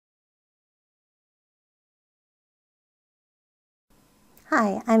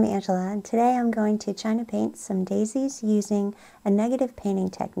Hi, I'm Angela, and today I'm going to China paint some daisies using a negative painting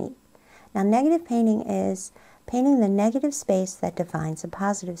technique. Now, negative painting is painting the negative space that defines a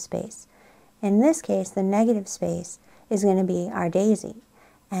positive space. In this case, the negative space is going to be our daisy,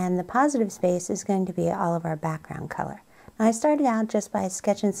 and the positive space is going to be all of our background color. Now, I started out just by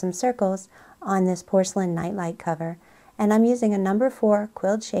sketching some circles on this porcelain nightlight cover, and I'm using a number 4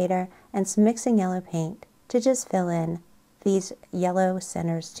 quilled shader and some mixing yellow paint to just fill in these yellow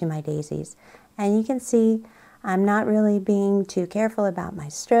centers to my daisies. And you can see I'm not really being too careful about my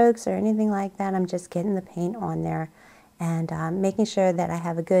strokes or anything like that. I'm just getting the paint on there and making sure that I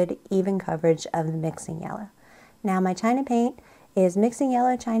have a good even coverage of the mixing yellow. Now my China paint is mixing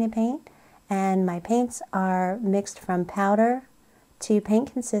yellow China paint, and my paints are mixed from powder to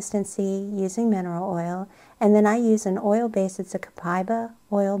paint consistency using mineral oil, and then I use an oil base. It's a Copaiba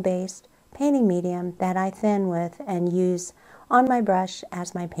oil-based painting medium that I thin with and use on my brush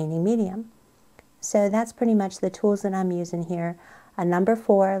as my painting medium. So that's pretty much the tools that I'm using here. A number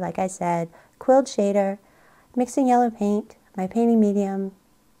 4, like I said, quilled shader, mixing yellow paint, my painting medium,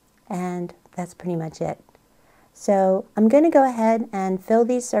 and that's pretty much it. So I'm going to go ahead and fill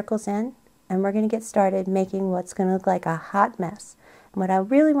these circles in, and we're going to get started making what's going to look like a hot mess. And what I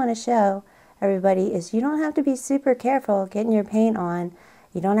really want to show everybody is you don't have to be super careful getting your paint on.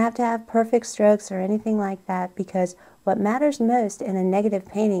 You don't have to have perfect strokes or anything like that, because what matters most in a negative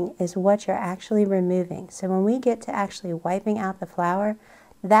painting is what you're actually removing. So when we get to actually wiping out the flower,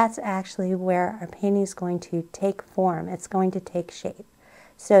 that's actually where our painting is going to take form. It's going to take shape.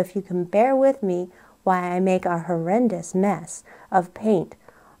 So if you can bear with me while I make a horrendous mess of paint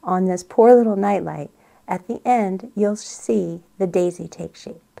on this poor little nightlight, at the end you'll see the daisy take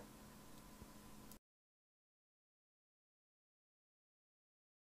shape.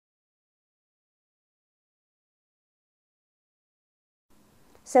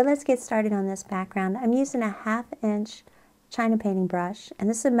 So let's get started on this background. I'm using a 1/2" China painting brush, and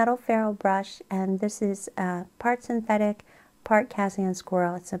this is a metal ferrule brush, and this is part synthetic, part Cassian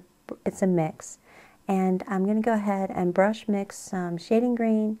squirrel. It's a mix. And I'm going to go ahead and brush mix some shading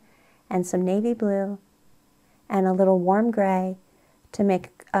green and some navy blue and a little warm gray to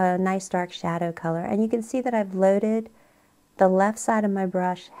make a nice dark shadow color. And you can see that I've loaded the left side of my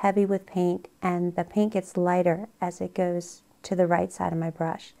brush heavy with paint, and the paint gets lighter as it goes to the right side of my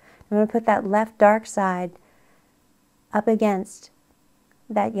brush. I'm going to put that left dark side up against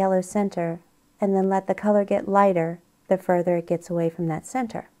that yellow center and then let the color get lighter the further it gets away from that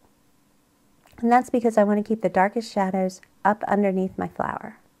center. And that's because I want to keep the darkest shadows up underneath my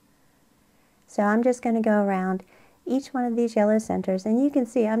flower. So I'm just going to go around each one of these yellow centers, and you can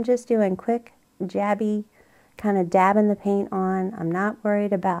see I'm just doing quick, jabby, kind of dabbing the paint on. I'm not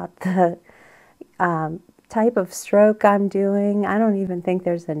worried about the type of stroke I'm doing. I don't even think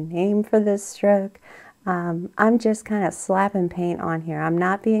there's a name for this stroke. I'm just kind of slapping paint on here. I'm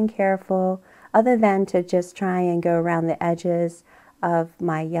not being careful other than to just try and go around the edges of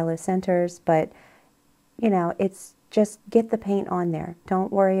my yellow centers, but you know, it's just get the paint on there.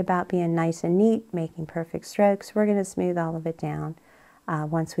 Don't worry about being nice and neat, making perfect strokes. We're going to smooth all of it down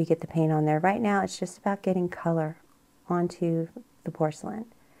once we get the paint on there. Right now it's just about getting color onto the porcelain.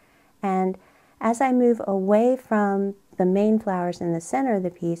 And as I move away from the main flowers in the center of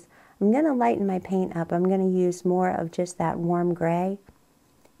the piece, I'm going to lighten my paint up. I'm going to use more of just that warm gray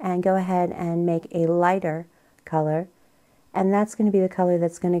and go ahead and make a lighter color. And that's going to be the color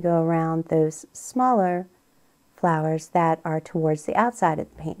that's going to go around those smaller flowers that are towards the outside of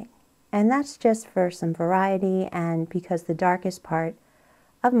the painting. And that's just for some variety, and because the darkest part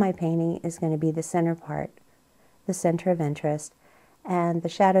of my painting is going to be the center part, the center of interest, and the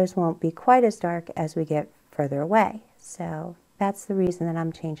shadows won't be quite as dark as we get further away. So that's the reason that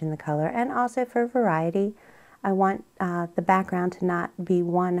I'm changing the color. And also for variety, I want the background to not be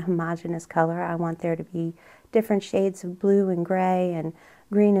one homogeneous color. I want there to be different shades of blue and gray and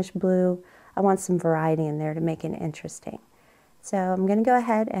greenish blue. I want some variety in there to make it interesting. So I'm going to go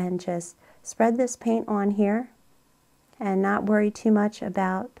ahead and just spread this paint on here and not worry too much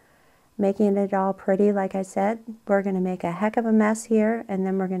about making it all pretty. Like I said, we're going to make a heck of a mess here, and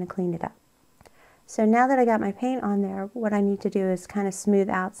then we're going to clean it up. So now that I got my paint on there, what I need to do is kind of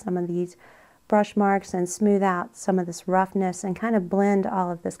smooth out some of these brush marks and smooth out some of this roughness and kind of blend all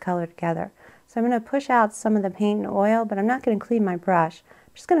of this color together. So I'm going to push out some of the paint and oil, but I'm not going to clean my brush.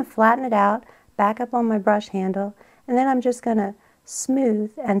 I'm just going to flatten it out, back up on my brush handle, and then I'm just going to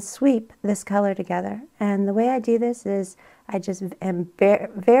smooth and sweep this color together. And the way I do this is I just am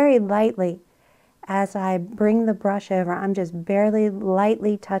very lightly, as I bring the brush over, I'm just barely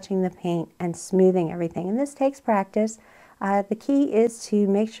lightly touching the paint and smoothing everything. And this takes practice. The key is to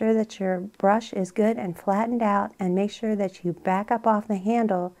make sure that your brush is good and flattened out, and make sure that you back up off the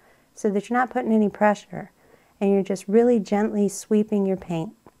handle so that you're not putting any pressure, and you're just really gently sweeping your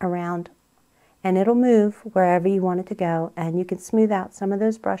paint around, and it'll move wherever you want it to go, and you can smooth out some of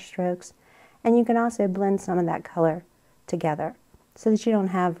those brush strokes, and you can also blend some of that color together so that you don't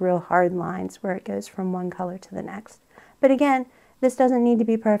have real hard lines where it goes from one color to the next. But again, this doesn't need to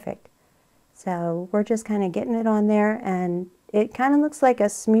be perfect. So we're just kind of getting it on there, and it kind of looks like a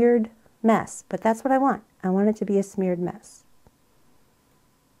smeared mess, but that's what I want. I want it to be a smeared mess.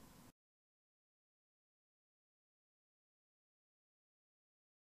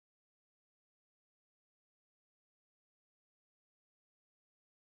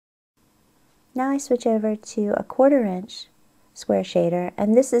 Now I switch over to a 1/4 inch square shader,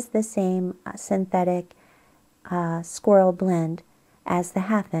 and this is the same synthetic squirrel blend as the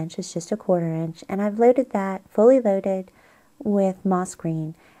 1/2 inch. It's just a 1/4 inch, and I've loaded that, fully loaded, with moss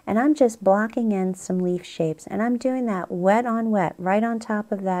green, and I'm just blocking in some leaf shapes, and I'm doing that wet on wet right on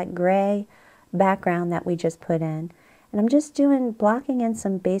top of that gray background that we just put in. And I'm just blocking in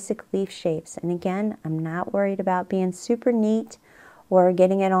some basic leaf shapes, and again, I'm not worried about being super neat or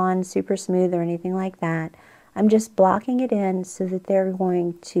getting it on super smooth or anything like that. I'm just blocking it in so that they're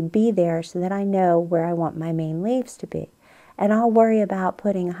going to be there so that I know where I want my main leaves to be. And I'll worry about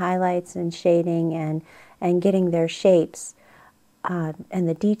putting highlights and shading and getting their shapes and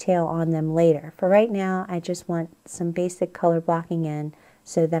the detail on them later. For right now, I just want some basic color blocking in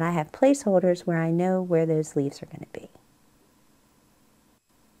so that I have placeholders where I know where those leaves are going to be.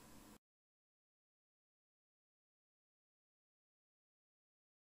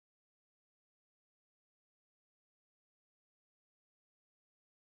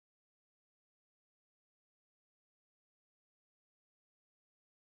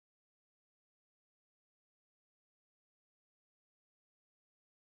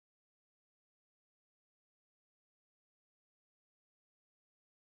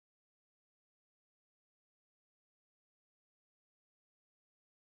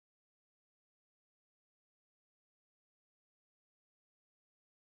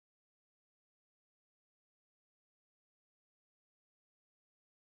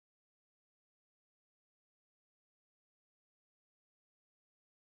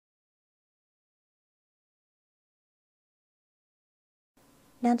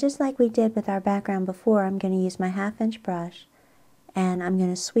 Now, just like we did with our background before, I'm going to use my 1/2 inch brush, and I'm going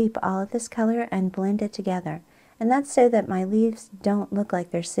to sweep all of this color and blend it together. And that's so that my leaves don't look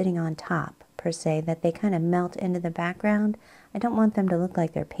like they're sitting on top, per se, that they kind of melt into the background. I don't want them to look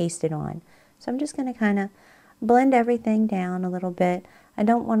like they're pasted on. So I'm just going to kind of blend everything down a little bit. I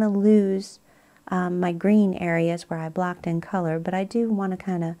don't want to lose my green areas where I blocked in color, but I do want to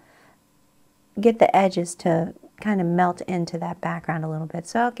kind of get the edges to kind of melt into that background a little bit.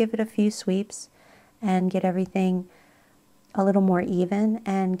 So I'll give it a few sweeps and get everything a little more even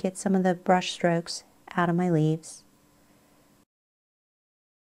and get some of the brush strokes out of my leaves.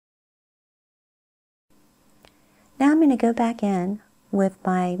 Now I'm going to go back in with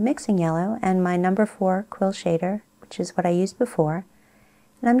my mixing yellow and my number 4 quill shader, which is what I used before.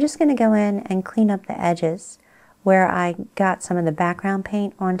 And I'm just going to go in and clean up the edges where I got some of the background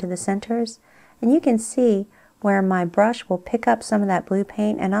paint onto the centers. And you can see where my brush will pick up some of that blue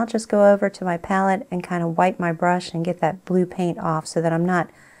paint, and I'll just go over to my palette and kind of wipe my brush and get that blue paint off so that I'm not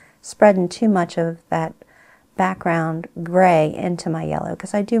spreading too much of that background gray into my yellow,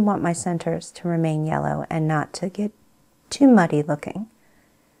 because I do want my centers to remain yellow and not to get too muddy looking.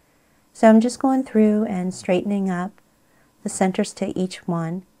 So I'm just going through and straightening up the centers to each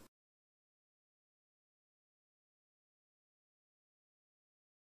one.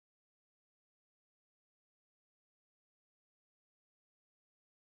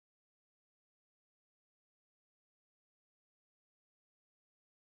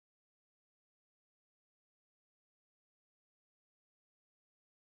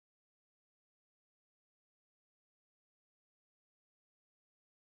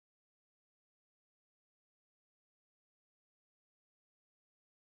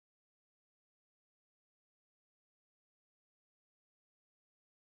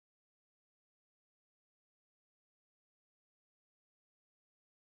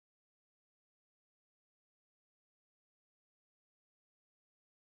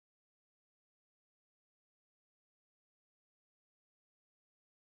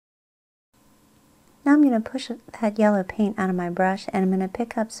 Now I'm going to push that yellow paint out of my brush, and I'm going to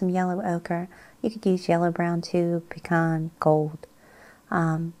pick up some yellow ochre. You could use yellow brown too, pecan, gold,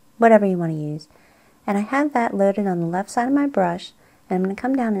 whatever you want to use. And I have that loaded on the left side of my brush, and I'm going to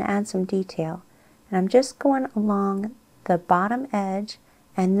come down and add some detail. And I'm just going along the bottom edge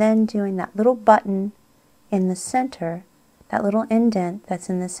and then doing that little button in the center, that little indent that's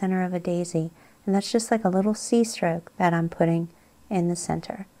in the center of a daisy. And that's just like a little C stroke that I'm putting in the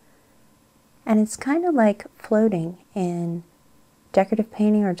center. And it's kind of like floating in decorative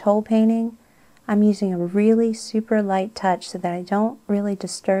painting or toll painting. I'm using a really super light touch so that I don't really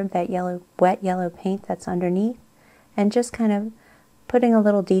disturb that wet yellow paint that's underneath, and just kind of putting a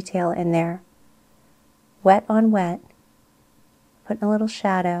little detail in there. Wet on wet, putting a little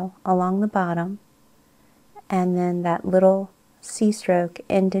shadow along the bottom, and then that little C-stroke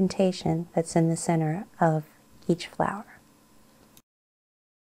indentation that's in the center of each flower.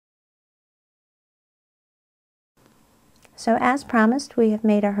 So as promised, we have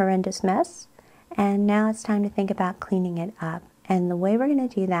made a horrendous mess, and now it's time to think about cleaning it up. And the way we're going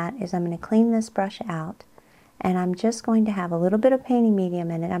to do that is I'm going to clean this brush out, and I'm just going to have a little bit of painting medium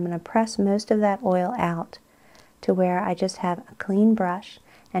in it. I'm going to press most of that oil out to where I just have a clean brush,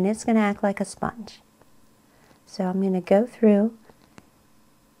 and it's going to act like a sponge. So I'm going to go through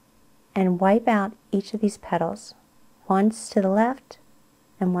and wipe out each of these petals, once to the left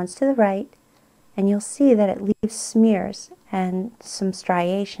and once to the right, and you'll see that it leaves smears and some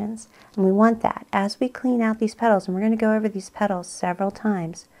striations, and we want that as we clean out these petals. And we're going to go over these petals several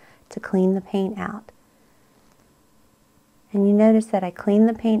times to clean the paint out. And you notice that I clean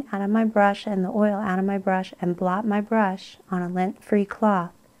the paint out of my brush and the oil out of my brush and blot my brush on a lint-free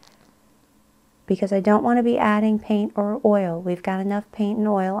cloth, because I don't want to be adding paint or oil. We've got enough paint and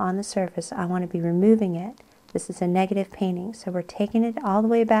oil on the surface. I want to be removing it. This is a negative painting, so we're taking it all the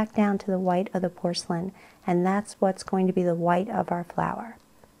way back down to the white of the porcelain, and that's what's going to be the white of our flower.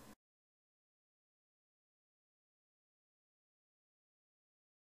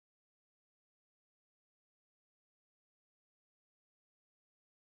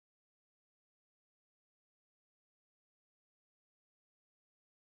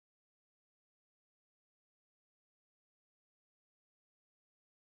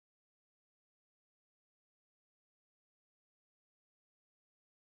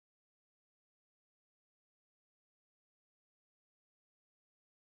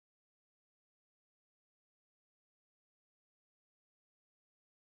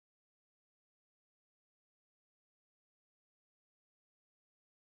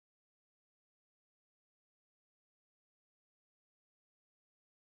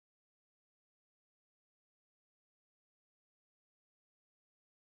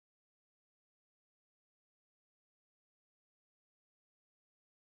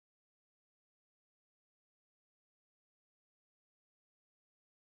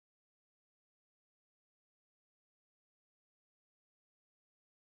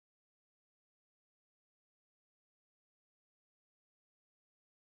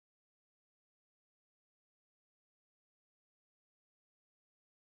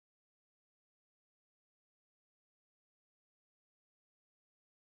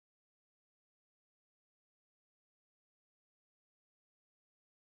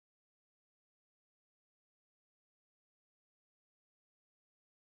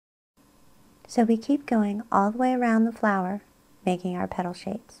 So we keep going all the way around the flower, making our petal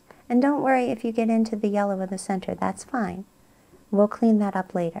shapes. And don't worry if you get into the yellow of the center, that's fine. We'll clean that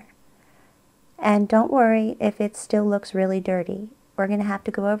up later. And don't worry if it still looks really dirty. We're going to have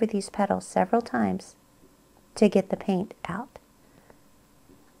to go over these petals several times to get the paint out.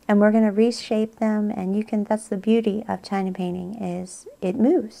 And we're going to reshape them, and you can, that's the beauty of China painting, is it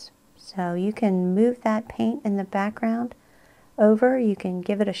moves. So you can move that paint in the background over, you can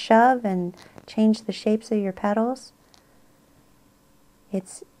give it a shove and change the shapes of your petals.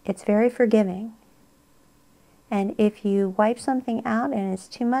 It's very forgiving. And if you wipe something out and it's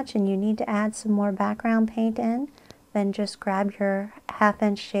too much and you need to add some more background paint in, then just grab your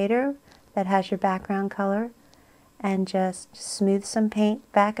 1/2" shader that has your background color and just smooth some paint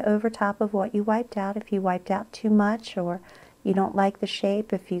back over top of what you wiped out. If you wiped out too much or you don't like the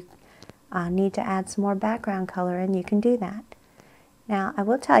shape, if you need to add some more background color in, you can do that. Now, I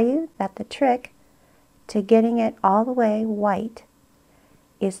will tell you that the trick to getting it all the way white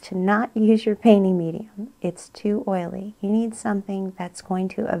is to not use your painting medium. It's too oily. You need something that's going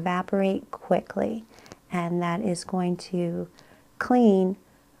to evaporate quickly and that is going to clean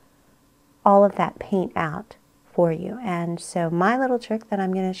all of that paint out for you. And so my little trick that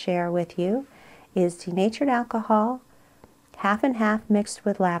I'm going to share with you is denatured alcohol, 1/2 and 1/2 mixed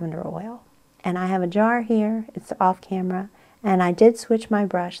with lavender oil. And I have a jar here, it's off camera. And I did switch my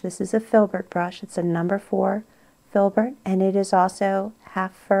brush. This is a filbert brush. It's a number 4 filbert, and it is also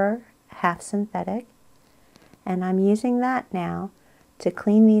 1/2 fur, 1/2 synthetic. And I'm using that now to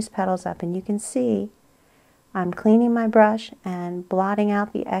clean these petals up. And you can see I'm cleaning my brush and blotting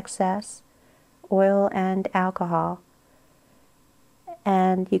out the excess oil and alcohol.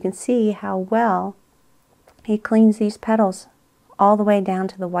 And you can see how well he cleans these petals all the way down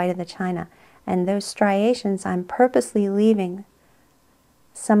to the white of the china. And those striations, I'm purposely leaving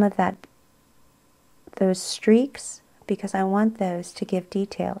some of those streaks because I want those to give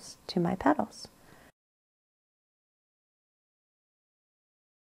details to my petals.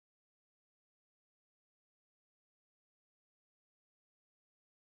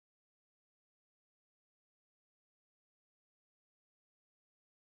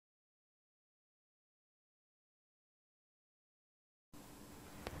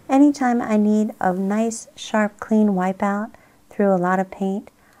 Anytime I need a nice, sharp, clean wipeout through a lot of paint,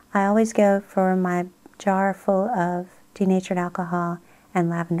 I always go for my jar full of denatured alcohol and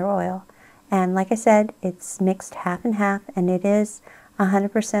lavender oil. And like I said, it's mixed half and half, and it is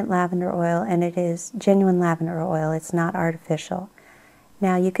 100% lavender oil, and it is genuine lavender oil. It's not artificial.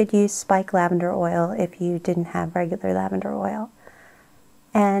 Now, you could use spike lavender oil if you didn't have regular lavender oil.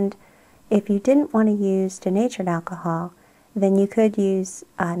 And if you didn't want to use denatured alcohol, then you could use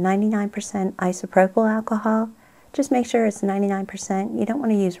 99% isopropyl alcohol. Just make sure it's 99%. You don't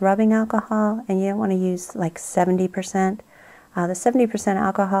want to use rubbing alcohol, and you don't want to use like 70%. The 70%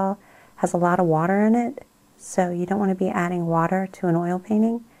 alcohol has a lot of water in it, so you don't want to be adding water to an oil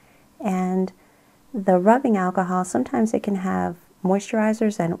painting. And the rubbing alcohol, sometimes it can have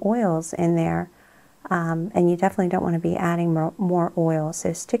moisturizers and oils in there, and you definitely don't want to be adding more oil.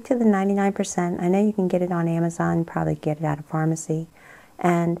 So stick to the 99%. I know you can get it on Amazon, probably get it at a pharmacy.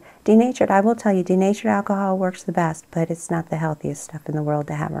 And denatured, I will tell you, denatured alcohol works the best, but it's not the healthiest stuff in the world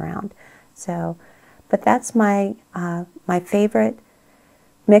to have around. So, but that's my favorite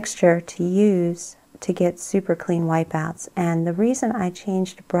mixture to use to get super clean wipeouts. And the reason I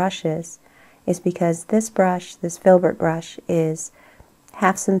changed brushes is because this brush, this filbert brush, is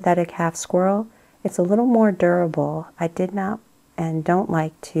half synthetic, half squirrel. It's a little more durable. I did not and don't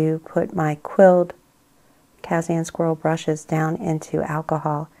like to put my quilled Kazan squirrel brushes down into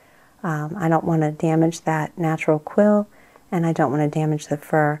alcohol. I don't want to damage that natural quill, and I don't want to damage the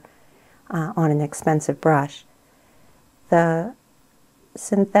fur on an expensive brush. The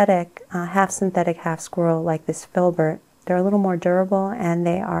synthetic, half squirrel, like this filbert, they're a little more durable, and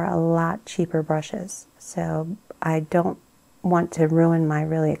they are a lot cheaper brushes. So I don't want to ruin my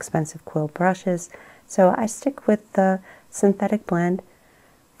really expensive quill brushes, so I stick with the synthetic blend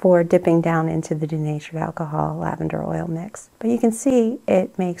for dipping down into the denatured alcohol lavender oil mix. But you can see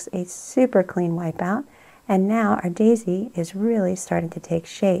it makes a super clean wipeout, and now our daisy is really starting to take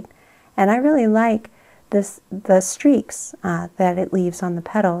shape. And I really like the streaks that it leaves on the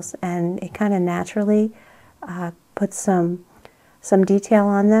petals, and it kind of naturally puts some detail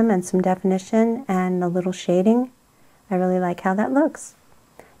on them and some definition and a little shading. I really like how that looks.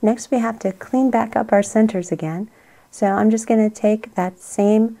 Next, we have to clean back up our centers again. So I'm just going to take that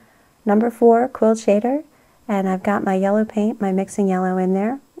same number 4 quill shader, and I've got my yellow paint, my mixing yellow in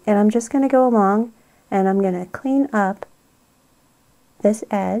there, and I'm just going to go along and I'm going to clean up this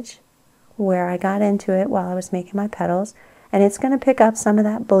edge where I got into it while I was making my petals, and it's going to pick up some of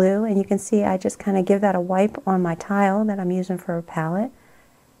that blue, and you can see I just kind of give that a wipe on my tile that I'm using for a palette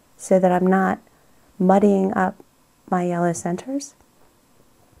so that I'm not muddying up my yellow centers.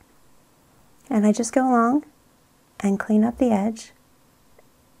 And I just go along and clean up the edge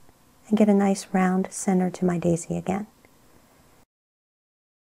and get a nice round center to my daisy again.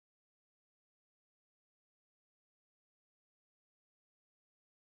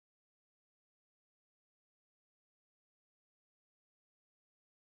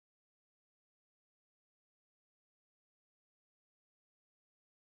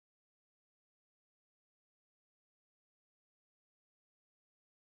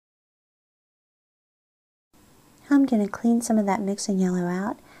 I'm going to clean some of that mixing yellow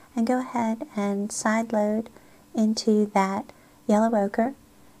out and go ahead and side load into that yellow ochre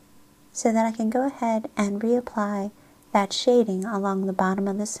so that I can go ahead and reapply that shading along the bottom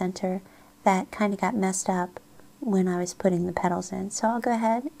of the center that kind of got messed up when I was putting the petals in. So I'll go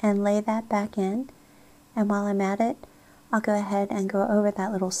ahead and lay that back in, and while I'm at it, I'll go ahead and go over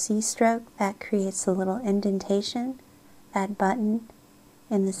that little C stroke that creates the little indentation, that button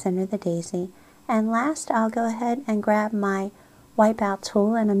in the center of the daisy. And last, I'll go ahead and grab my wipeout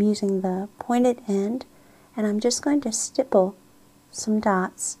tool, and I'm using the pointed end, and I'm just going to stipple some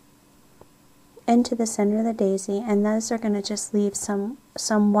dots into the center of the daisy, and those are going to just leave some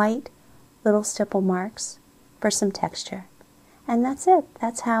white little stipple marks for some texture. And that's it.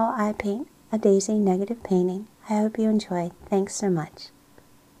 That's how I paint a daisy negative painting. I hope you enjoyed. Thanks so much.